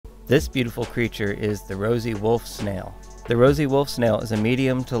This beautiful creature is the Rosy Wolf Snail. The Rosy Wolf Snail is a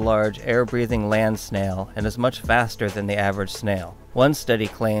medium to large air-breathing land snail and is much faster than the average snail. One study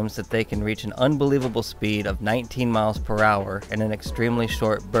claims that they can reach an unbelievable speed of 19 miles per hour in an extremely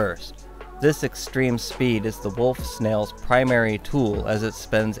short burst. This extreme speed is the wolf snail's primary tool, as it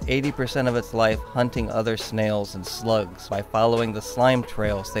spends 80% of its life hunting other snails and slugs by following the slime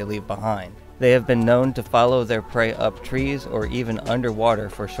trails they leave behind. They have been known to follow their prey up trees or even underwater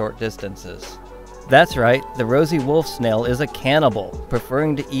for short distances. That's right, the Rosy Wolf Snail is a cannibal,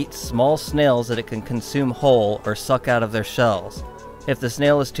 preferring to eat small snails that it can consume whole or suck out of their shells. If the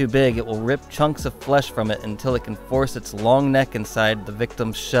snail is too big, it will rip chunks of flesh from it until it can force its long neck inside the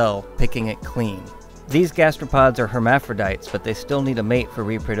victim's shell, picking it clean. These gastropods are hermaphrodites, but they still need a mate for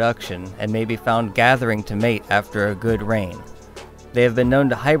reproduction, and may be found gathering to mate after a good rain. They have been known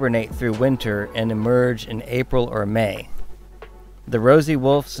to hibernate through winter and emerge in April or May. The Rosy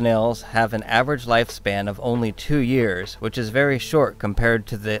Wolf Snails have an average lifespan of only 2 years, which is very short compared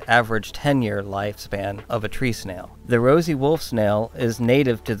to the average 10-year lifespan of a tree snail. The Rosy Wolf Snail is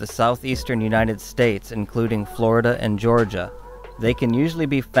native to the southeastern United States, including Florida and Georgia. They can usually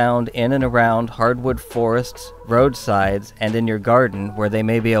be found in and around hardwood forests, roadsides, and in your garden, where they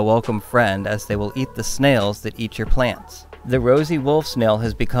may be a welcome friend, as they will eat the snails that eat your plants. The Rosy Wolf Snail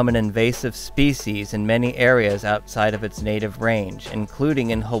has become an invasive species in many areas outside of its native range,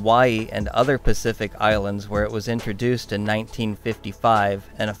 including in Hawaii and other Pacific islands where it was introduced in 1955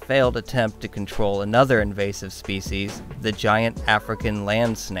 in a failed attempt to control another invasive species, the giant African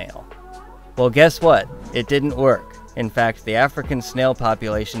land snail. Well, guess what? It didn't work. In fact, the African snail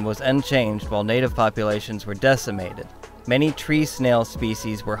population was unchanged while native populations were decimated. Many tree snail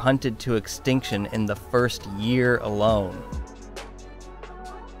species were hunted to extinction in the first year alone.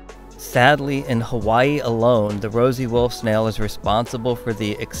 Sadly, in Hawaii alone, the Rosy Wolf Snail is responsible for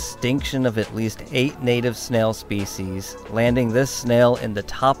the extinction of at least 8 native snail species, landing this snail in the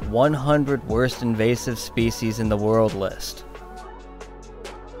top 100 worst invasive species in the world list.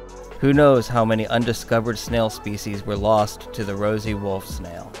 Who knows how many undiscovered snail species were lost to the Rosy Wolf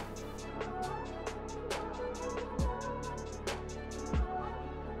Snail.